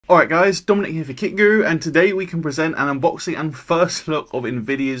Alright guys, Dominic here for Kit Guru, and today we can present an unboxing and first look of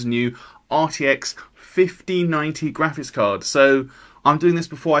NVIDIA's new RTX 5090 graphics card. So I'm doing this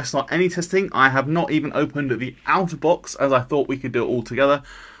before I start any testing. I have not even opened the outer box as I thought we could do it all together.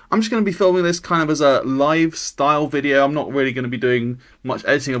 I'm just going to be filming this kind of as a live style video. I'm not really going to be doing much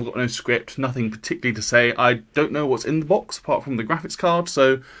editing. I've got no script, nothing particularly to say. I don't know what's in the box apart from the graphics card,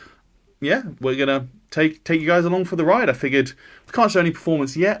 so yeah, we're gonna take you guys along for the ride. I figured we can't show any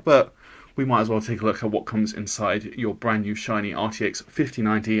performance yet, but we might as well take a look at what comes inside your brand new shiny RTX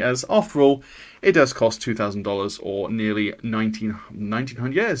 5090, as after all, it does cost $2,000 or nearly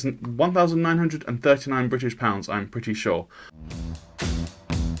 1900, yeah, it's 1,939 British pounds, I'm pretty sure.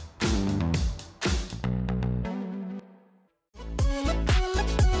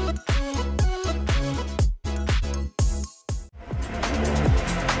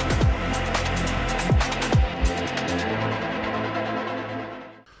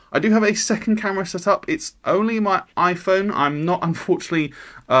 I do have a second camera set up. It's only my iPhone. I'm not, unfortunately,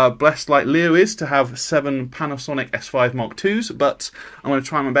 blessed like Leo is to have 7 Panasonic S5 Mark IIs, but I'm going to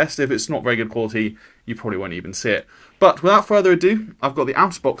try my best. If it's not very good quality, you probably won't even see it. But without further ado, I've got the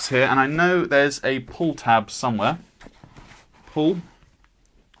outer box here, and I know there's a pull tab somewhere. Pull.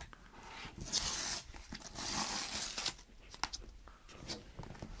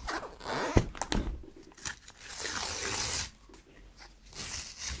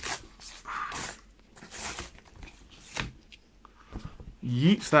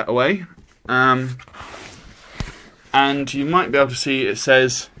 Yeet that away, and you might be able to see it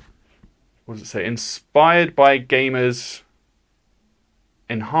says, what does it say? Inspired by gamers,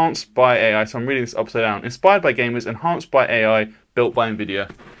 enhanced by AI. So I'm reading this upside down. Inspired by gamers, enhanced by AI, built by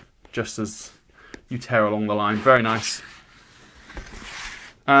NVIDIA. Just as you tear along the line. Very nice.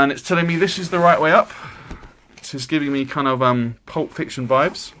 And it's telling me this is the right way up. This is giving me kind of Pulp Fiction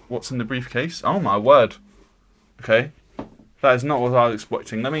vibes. What's in the briefcase? Oh my word. Okay. That is not what I was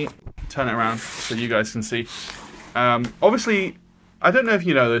expecting. Let me turn it around so you guys can see. Obviously, I don't know if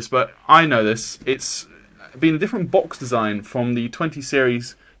you know this, but I know this. It's been a different box design from the 20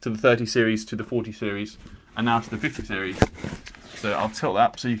 series to the 30 series to the 40 series and now to the 50 series. So I'll tilt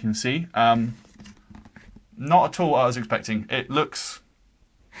that so you can see. Not at all what I was expecting. It looks,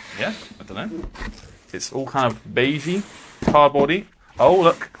 yeah, I don't know. It's all kind of beigey, cardboardy. Oh,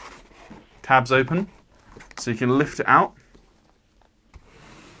 look. Tabs open. So you can lift it out.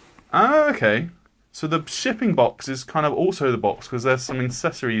 Oh, okay. So the shipping box is kind of also the box because there's some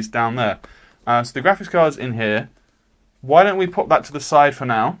accessories down there. So the graphics card's in here. Why don't we pop that to the side for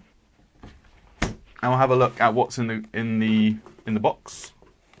now, and we'll have a look at what's in the box.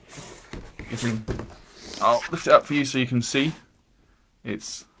 I'll lift it up for you so you can see.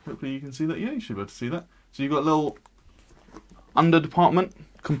 It's hopefully you can see that. Yeah, you should be able to see that. So you've got a little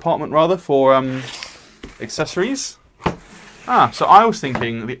compartment rather for accessories. So I was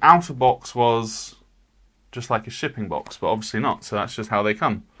thinking the outer box was just like a shipping box, but obviously not, so that's just how they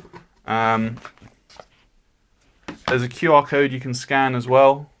come. There's a QR code you can scan as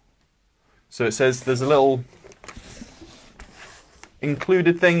well. So it says there's a little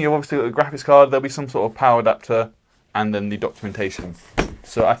included thing. You've obviously got the graphics card, there'll be some sort of power adapter, and then the documentation.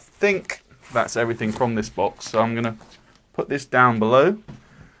 So I think that's everything from this box, so I'm going to put this down below,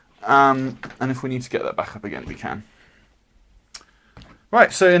 and if we need to get that back up again, we can.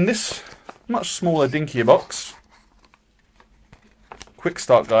 Right, so in this much smaller, dinkier box, quick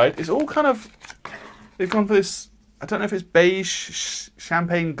start guide, it's all kind of, they've gone for this, I don't know if it's beige,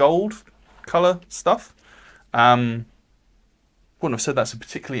 champagne gold colour stuff. Wouldn't have said that's a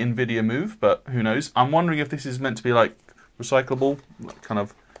particularly NVIDIA move, but who knows. I'm wondering if this is meant to be like recyclable, like kind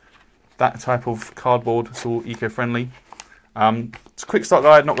of that type of cardboard. It's all eco-friendly. It's a quick start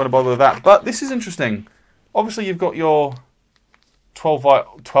guide, not going to bother with that, but this is interesting. Obviously you've got your 12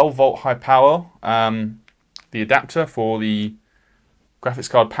 volt high power, the adapter for the graphics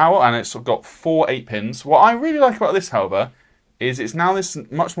card power, and it's got 4 8-pins. What I really like about this, however, is it's now this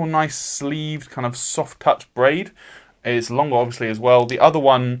much more nice sleeved kind of soft touch braid. It's longer obviously as well. The other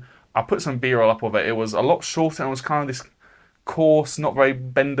one, I put some B-roll up of it. It was a lot shorter and it was kind of this coarse, not very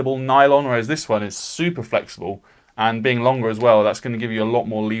bendable nylon, whereas this one is super flexible and being longer as well. That's going to give you a lot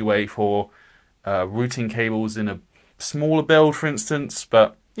more leeway for routing cables in a smaller build, for instance.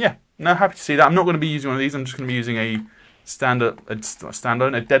 But yeah, no, happy to see that. I'm not going to be using one of these. I'm just going to be using a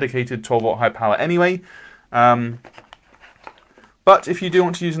dedicated 12 volt high power anyway. But if you do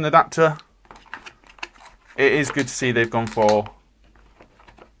want to use an adapter, it is good to see they've gone for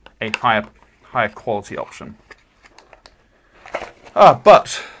a higher quality option.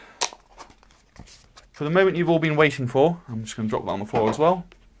 But for the moment you've all been waiting for, I'm just going to drop that on the floor as well.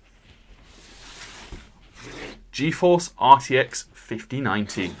 GeForce RTX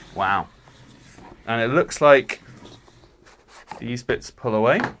 5090. Wow. And it looks like these bits pull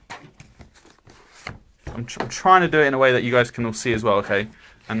away. I'm trying to do it in a way that you guys can all see as well, okay?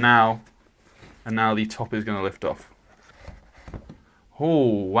 And now the top is going to lift off.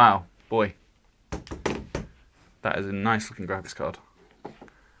 Oh, wow. Boy. That is a nice looking graphics card.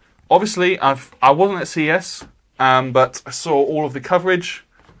 Obviously, I wasn't at CES, but I saw all of the coverage,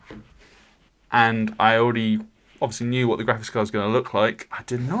 and I already obviously knew what the graphics card was going to look like. I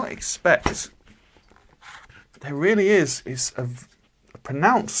did not expect there really is a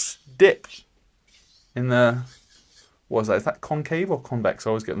pronounced dip in the, what is that? Is that concave or convex? I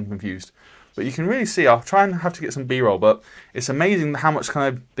always get them confused. But you can really see, I'll try and have to get some B-roll, but it's amazing how much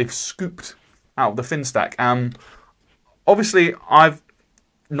kind of they've scooped out of the fin stack. Obviously, I've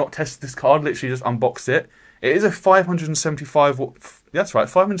not tested this card, literally just unboxed it. It is a 575 watt, that's right,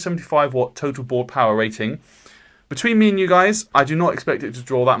 575 watt total board power rating. Between me and you guys, I do not expect it to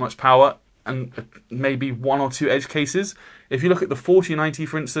draw that much power, and maybe one or two edge cases. If you look at the 4090,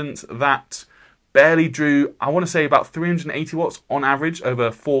 for instance, that barely drew, I want to say, about 380 watts on average over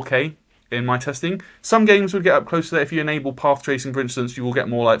 4K in my testing. Some games would get up close to that. If you enable path tracing, for instance, you will get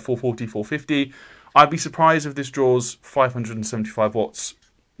more like 440, 450. I'd be surprised if this draws 575 watts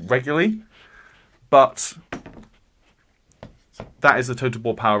regularly, but that is the total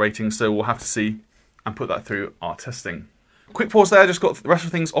board power rating, so we'll have to see and put that through our testing. Quick pause there, just got the rest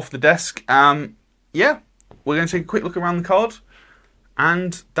of the things off the desk. Yeah, we're going to take a quick look around the card,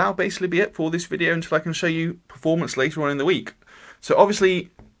 and that'll basically be it for this video until I can show you performance later on in the week. So obviously,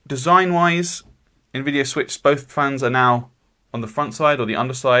 design-wise, NVIDIA switched both fans are now on the front side or the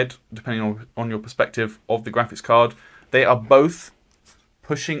underside, depending on your perspective of the graphics card. They are both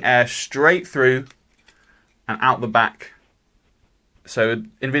pushing air straight through and out the back. So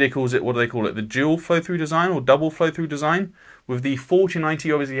NVIDIA calls it, what do they call it? The dual flow-through design or double flow-through design. With the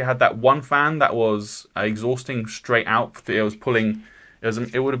 4090, obviously you had that one fan that was exhausting straight out. It was pulling,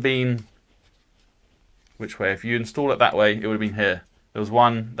 it would have been, which way? If you install it that way, it would have been here. There was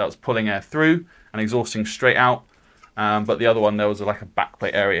one that was pulling air through and exhausting straight out. But the other one, there was like a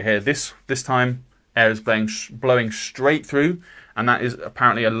backplate area here. This time, air is blowing straight through, and that is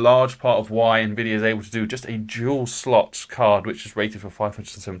apparently a large part of why NVIDIA is able to do just a dual slot card, which is rated for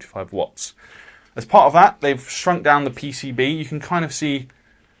 575 watts. As part of that, they've shrunk down the PCB. You can kind of see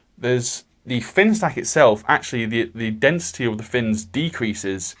there's the fin stack itself. Actually, the density of the fins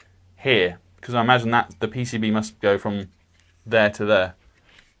decreases here, because I imagine that the PCB must go from there to there.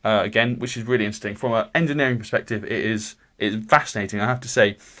 Again, which is really interesting. From an engineering perspective, it's fascinating, I have to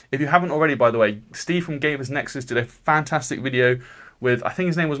say. If you haven't already, by the way, Steve from Gamers Nexus did a fantastic video with, I think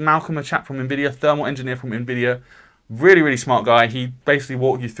his name was Malcolm, a chap from NVIDIA, thermal engineer from NVIDIA. Really, really smart guy. He basically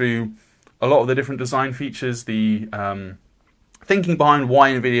walked you through a lot of the different design features, the thinking behind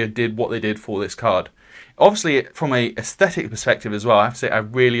why NVIDIA did what they did for this card. Obviously, from an aesthetic perspective as well, I have to say I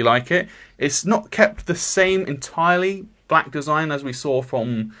really like it. It's not kept the same entirely black design as we saw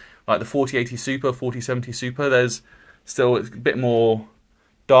from like the 4080 Super, 4070 Super. There's still a bit more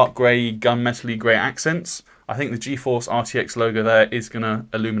dark grey, gunmetal-y grey accents. I think the GeForce RTX logo there is going to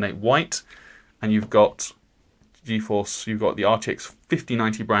illuminate white, and you've got GeForce, you've got the RTX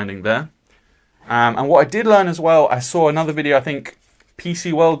 5090 branding there. And what I did learn as well, I saw another video, I think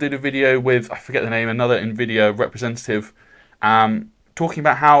PC World did a video with, I forget the name, another NVIDIA representative, talking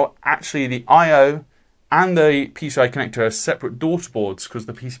about how actually the I/O and the PCI connector are separate daughter boards, because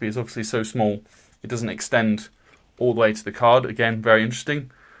the PCB is obviously so small, it doesn't extend all the way to the card. Again, very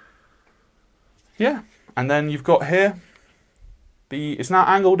interesting. Yeah, and then you've got here, it's now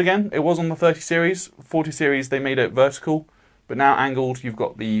angled again. It was on the 30 series. 40 series, they made it vertical, but now angled, you've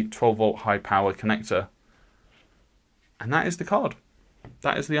got the 12 volt high power connector. And that is the card.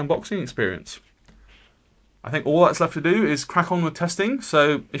 That is the unboxing experience. I think all that's left to do is crack on with testing.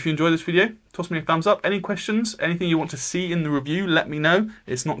 So if you enjoyed this video, toss me a thumbs up. Any questions, anything you want to see in the review, let me know.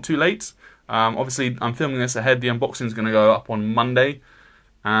 It's not too late. Obviously, I'm filming this ahead. The unboxing is going to go up on Monday.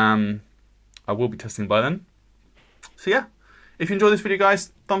 I will be testing by then. So yeah, if you enjoyed this video,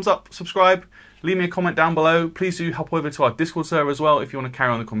 guys, thumbs up, subscribe, leave me a comment down below. Please do hop over to our Discord server as well if you want to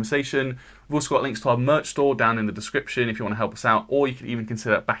carry on the conversation. We've also got links to our merch store down in the description if you want to help us out, or you can even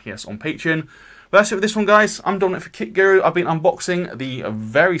consider backing us on Patreon. But that's it for this one, guys. I'm Dominic for Kit Guru. I've been unboxing the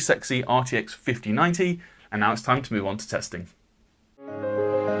very sexy RTX 5090, and now it's time to move on to testing.